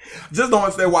 Just don't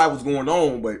understand why it was going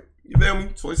on, but you feel me?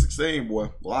 2016, boy.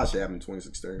 A lot of shit happened in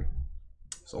 2016.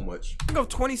 So much. Think of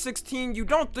 2016, you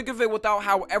don't think of it without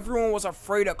how everyone was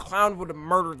afraid a clown would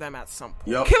murder them at some point.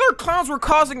 Yep. Killer clowns were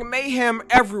causing mayhem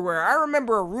everywhere. I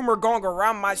remember a rumor going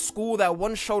around my school that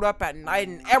one showed up at night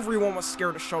and everyone was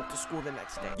scared to show up to school the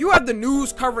next day. You had the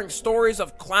news covering stories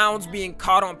of clowns being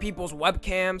caught on people's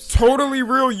webcams. Totally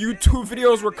real YouTube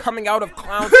videos were coming out of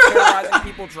clowns terrorizing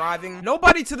people driving.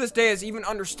 Nobody to this day has even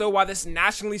understood why this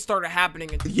nationally started happening.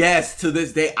 Yes, to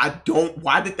this day, I don't.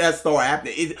 Why did that start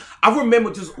happening? I remember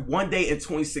just one day in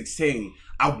 2016,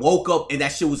 I woke up and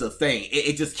that shit was a thing.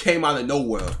 It just came out of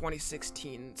nowhere.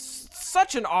 2016,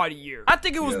 such an odd year. I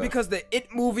think it was because the It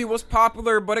movie was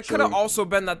popular, but it could have also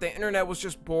been that the internet was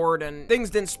just bored and things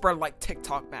didn't spread like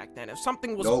TikTok back then. If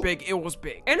something was big, it was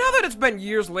big. And now that it's been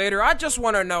years later, I just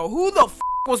want to know who the f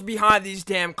was behind these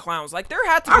damn clowns. Like, there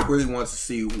had to be— I really want to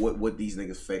see what these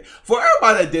niggas face. For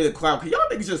everybody that did a clown, can y'all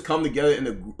niggas just come together in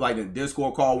the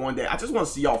Discord call one day? I just want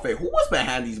to see y'all face. Who was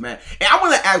behind these, man? And I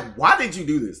want to ask, why did you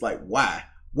do this? Like, why?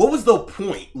 What was the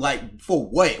point? Like, for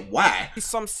what? Why?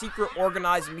 Some secret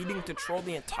organized meeting to troll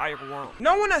the entire world.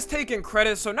 No one has taken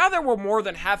credit, so now that we're more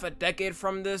than half a decade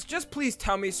from this, just please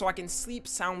tell me so I can sleep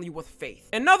soundly with faith.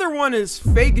 Another one is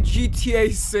fake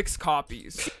GTA 6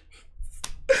 copies.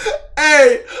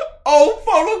 Hey,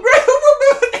 photograph,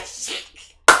 remember that shit?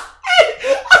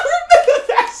 Hey, I remember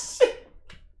that shit.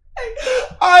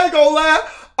 Hey, I ain't gonna lie,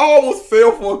 I almost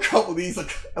fell for a couple of these a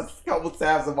couple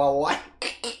times in my life.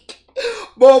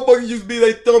 Motherfuckers used to be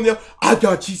their thumbnail. I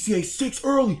got GTA 6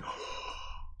 early.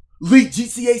 Leaked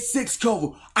GTA 6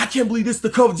 cover. I can't believe this is the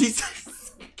cover GTA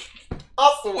 6.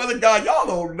 I swear to God, y'all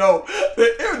don't know.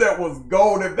 The internet was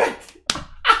golden back then.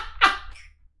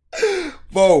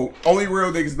 Bro, only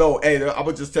real niggas know. Hey, I'm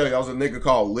gonna just tell you, I was a nigga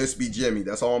called Lispy Jimmy.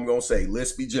 That's all I'm gonna say.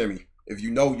 Lispy Jimmy. If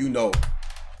you know, you know.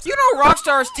 You know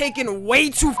Rockstar is taking way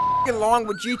too f***ing long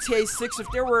with GTA 6 if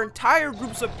there were entire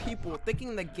groups of people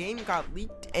thinking the game got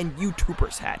leaked and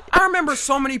YouTubers had it. I remember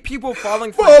so many people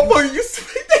falling for motherfucker used to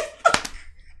be that.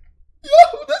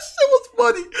 Yo, that shit was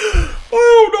funny.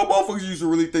 Oh, no, motherfuckers used to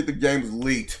really think the game was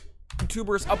leaked.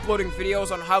 YouTubers uploading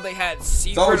videos on how they had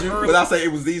secret Told you, but I say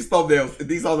it was these thumbnails.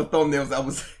 These are the thumbnails that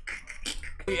was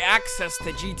access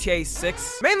to GTA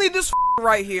 6. Mainly this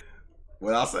right here.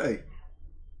 What I say?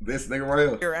 This nigga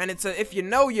right here. And it's a, if you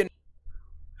know, you know.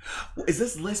 Is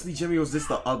this Let's Be Jimmy or is this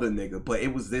the other nigga? But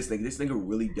it was this nigga. This nigga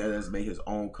really deadass made his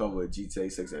own cover of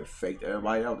GTA 6 and faked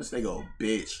everybody out. This nigga a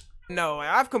bitch. No,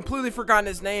 I've completely forgotten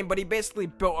his name, but he basically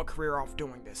built a career off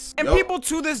doing this. And people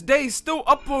to this day still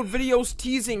upload videos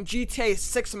teasing GTA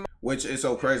 6. Which is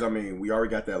so crazy. I mean, we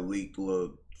already got that leaked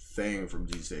little thing from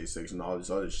GTA 6 and all this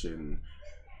other shit. And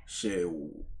shit,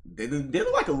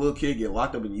 didn't like a little kid get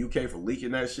locked up in the UK for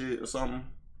leaking that shit or something?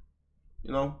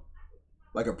 You know?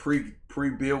 Like a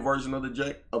pre-build version of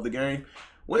the game.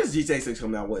 When is GTA 6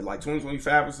 coming out? What, like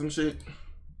 2025 or some shit?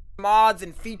 Mods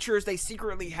and features they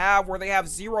secretly have where they have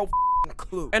zero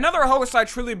clue. Another hoax I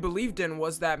truly believed in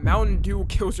was that Mountain Dew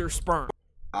kills your sperm.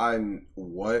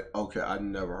 What? Okay, I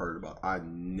never heard about. I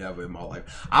never in my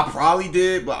life. I probably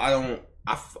did, but I don't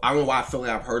know why I feel like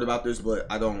I've heard about this, but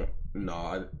I don't.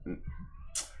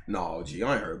 No, gee,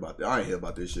 I ain't heard about that. I ain't hear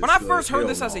about this shit. When I first heard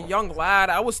this as a young lad,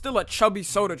 I was still a chubby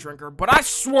soda drinker, but I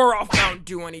swore off Mountain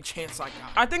Dew any chance I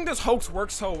got. I think this hoax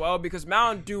works so well because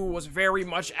Mountain Dew was very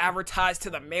much advertised to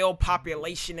the male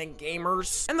population and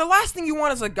gamers. And the last thing you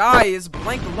want as a guy is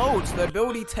blank loads, the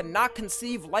ability to not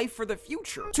conceive life for the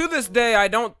future. To this day, I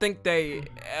don't think they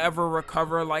ever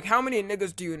recover. Like, how many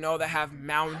niggas do you know that have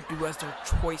Mountain Dew as their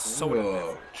choice soda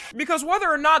beverage? Because whether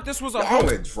or not this was a hoax.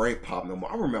 I don't drink pop no more.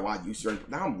 I remember I used to drink.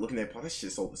 Now I'm looking at pop. That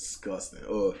shit's so disgusting.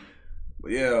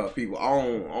 But yeah, people, I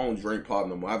don't drink pop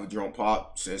no more. I haven't drunk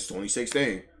pop since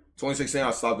 2016. 2016,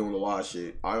 I stopped doing a lot of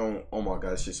shit. Oh my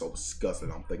god, this shit's so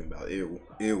disgusting. I'm thinking about it.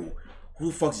 Ew. Who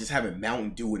the fuck's just having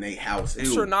Mountain Dew in their house?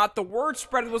 Ew. Or not, the word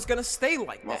spread was gonna stay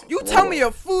like that. You tell me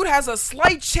a food has a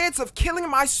slight chance of killing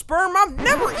my sperm, I'm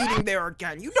never eating there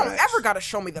again. You don't ever gotta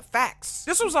show me the facts.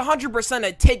 This was 100%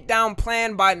 a takedown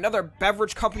plan by another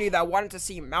beverage company that wanted to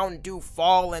see Mountain Dew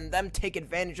fall and them take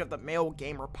advantage of the male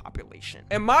gamer population.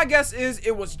 And my guess is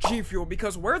it was G Fuel,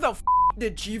 because where the f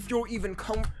did G Fuel even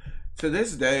come? To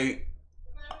this day,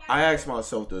 I ask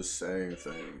myself the same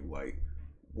thing. Like,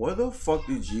 what the fuck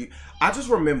did I just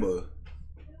remember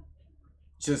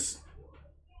just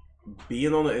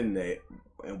being on the internet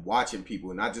and watching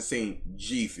people and I just seen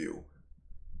G Fuel.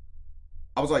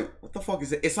 I was like, what the fuck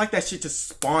is it? It's like that shit just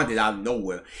spawned it out of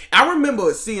nowhere. I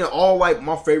remember seeing all like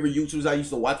my favorite YouTubers I used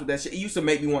to watch with that shit. It used to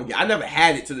make me want to get. I never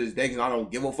had it to this day because I don't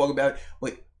give a fuck about it.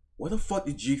 But where the fuck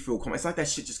did G Fuel come? It's like that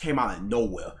shit just came out of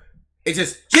nowhere. It's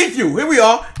just G Fuel. Here we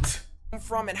are.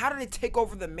 From and how did it take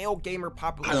over the male gamer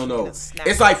population? I don't know.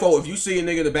 It's like, if you see a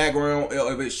nigga in the background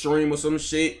of his stream or some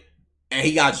shit, and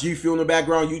he got G Fuel in the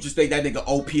background, you just think that nigga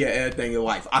OP at everything in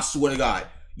life. I swear to God,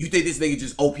 you think this nigga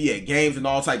just OP at games and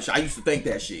all type of shit. I used to think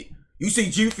that shit. You see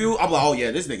G Fuel, I'm like, oh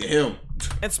yeah, this nigga him.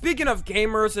 And speaking of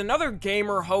gamers, another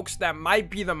gamer hoax that might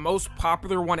be the most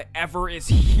popular one ever is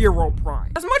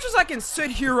Herobrine. As much as I can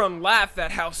sit here and laugh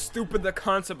at how stupid the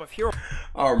concept of Hero.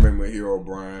 I remember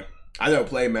Herobrine. I never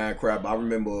played Minecraft, but I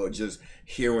remember just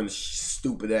hearing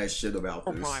stupid ass shit about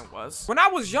this. When I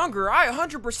was younger, I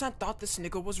 100% thought this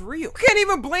nigga was real. You can't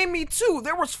even blame me too.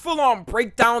 There was full-on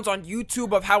breakdowns on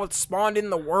YouTube of how it spawned in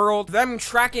the world, them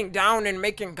tracking down and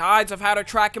making guides of how to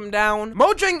track him down.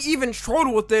 Mojang even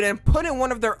trolled with it and put in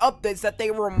one of their updates that they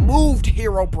removed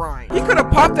Herobrine. He could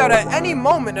have popped out at any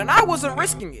moment and I wasn't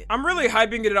risking it. I'm really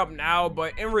hyping it up now,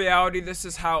 but in reality, this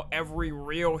is how every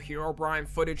real Herobrine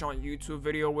footage on YouTube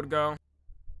video would go.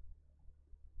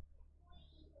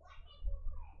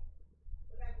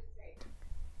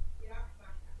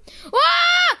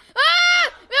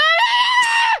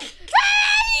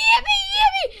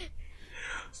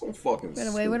 So fucking Run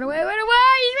away.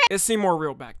 It seemed more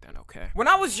real back then, okay? When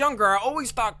I was younger, I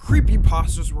always thought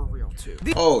creepypastas were real too.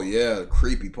 Oh yeah,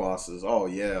 creepypastas. Oh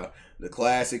yeah. The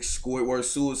classic Squidward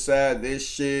suicide, this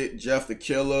shit, Jeff the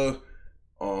Killer.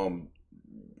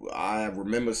 I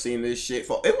remember seeing this shit.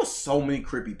 It was so many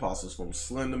creepypastas from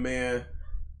Slender Man.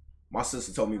 My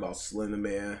sister told me about Slender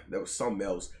Man. There was something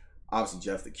else. Obviously,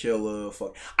 Jeff the Killer.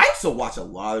 Fuck. I used to watch a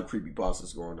lot of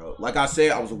creepypastas growing up. Like I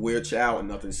said, I was a weird child and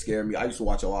nothing scared me. I used to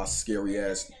watch a lot of scary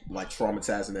ass, like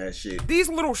traumatizing ass shit. These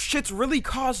little shits really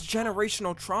caused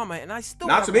generational trauma, and I still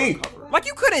not to me. Like,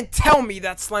 you couldn't tell me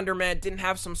that Slender Man didn't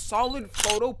have some solid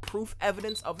photo proof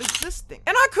evidence of existing.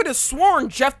 And I could have sworn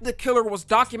Jeff the Killer was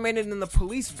documented in the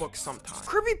police book sometime.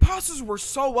 Creepypastas were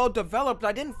so well developed,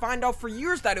 I didn't find out for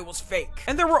years that it was fake.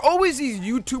 And there were always these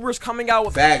YouTubers coming out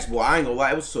with facts, boy. I ain't gonna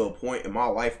lie, it was to a point in my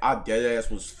life I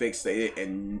deadass was fixated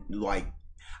and like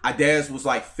I deadass was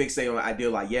like fixated on the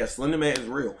idea like, yeah, Slender Man is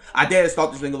real. I deadass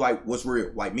thought this nigga like was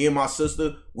real. Like me and my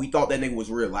sister, we thought that nigga was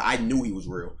real. Like I knew he was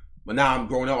real. But now I'm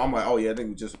growing up, I'm like, oh yeah, I think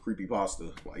it was just a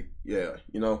creepypasta. Like, yeah,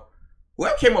 you know.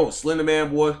 Whoever came up with Slender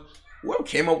Man, boy. Whoever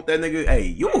came up with that nigga, hey,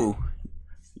 you, I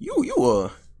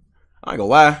ain't gonna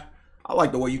lie. I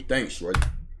like the way you think, Shreddy.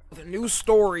 The new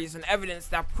stories and evidence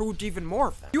that proved even more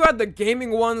of them. You had the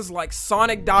gaming ones like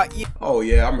Sonic.exe. Oh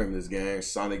yeah, I remember this game.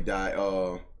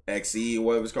 Sonic.exe,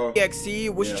 whatever it's called. EXE,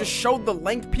 which just showed the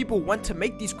length people went to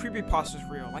make these creepypastas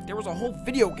real. Like there was a whole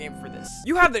video game for this.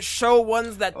 You have the show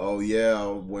ones that oh yeah,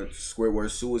 when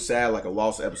Squidward Suicide, like a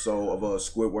lost episode of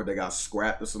Squidward that got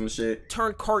scrapped or some shit.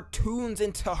 Turned cartoons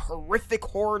into horrific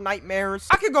horror nightmares.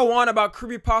 I could go on about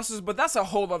creepypastas, but that's a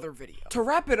whole other video. To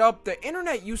wrap it up, the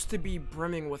internet used to be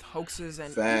brimming with hoaxes,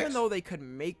 and even though they could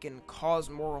make and cause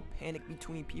moral panic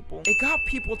between people, it got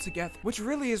people together, which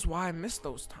really is why I miss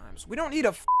those times. We don't need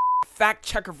a fact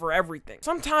checker for everything.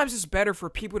 Sometimes it's better for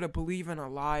people to believe in a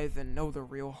lie than know the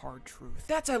real hard truth.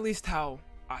 That's at least how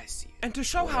I see it. And to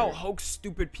show how hoax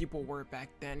stupid people were back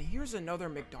then, here's another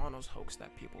McDonald's hoax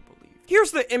that people believe.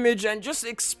 Here's the image and just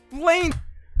explain.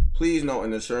 Please note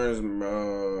an insurance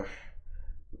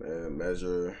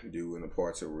measure due in the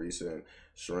parts of recent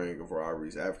string of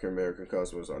robberies. African American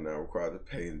customers are now required to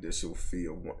pay an additional fee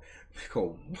of one.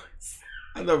 What?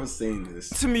 I've never seen this.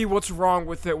 To me, what's wrong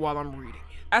with it while I'm reading it?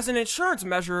 As an insurance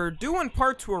measure, due in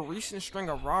part to a recent string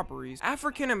of robberies,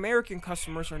 African American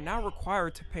customers are now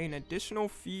required to pay an additional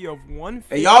fee of $150.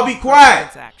 Hey, y'all be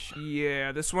quiet!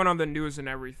 Yeah, this went on the news and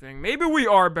everything. Maybe we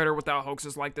are better without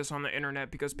hoaxes like this on the internet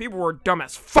because people were dumb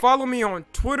as fuck. Follow me on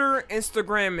Twitter,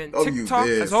 Instagram, and TikTok.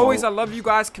 As always, I love you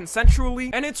guys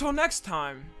consensually. And until next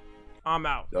time, I'm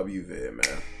out. WVid,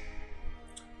 man.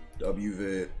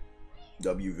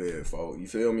 WVid, folks. You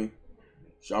feel me?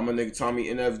 Shout out my nigga Tommy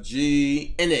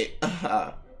NFG in it.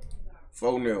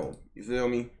 4-0. You feel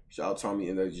me? Shout out Tommy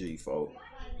NFG, folks.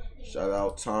 Shout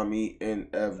out Tommy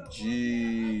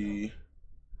NFG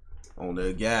on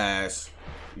the gas.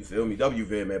 You feel me?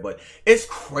 WVid, man. But it's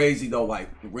crazy though,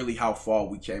 like really how far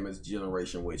we came as a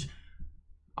generation, which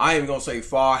I ain't even gonna say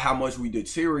far, how much we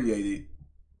deteriorated.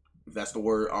 If that's the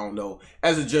word, I don't know.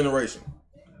 As a generation.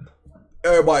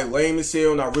 Everybody lame as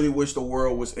hell, and I really wish the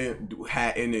world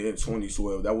had ended in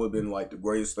 2012. That would have been like the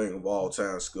greatest thing of all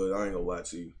time, Scud. I ain't gonna lie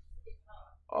to you.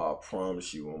 I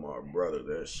promise you on my brother,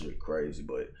 that shit crazy.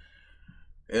 But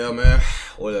yeah, man,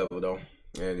 whatever though.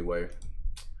 Anyway,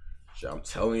 shit, I'm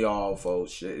telling y'all,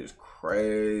 folks, shit is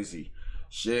crazy.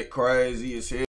 Shit crazy as hell.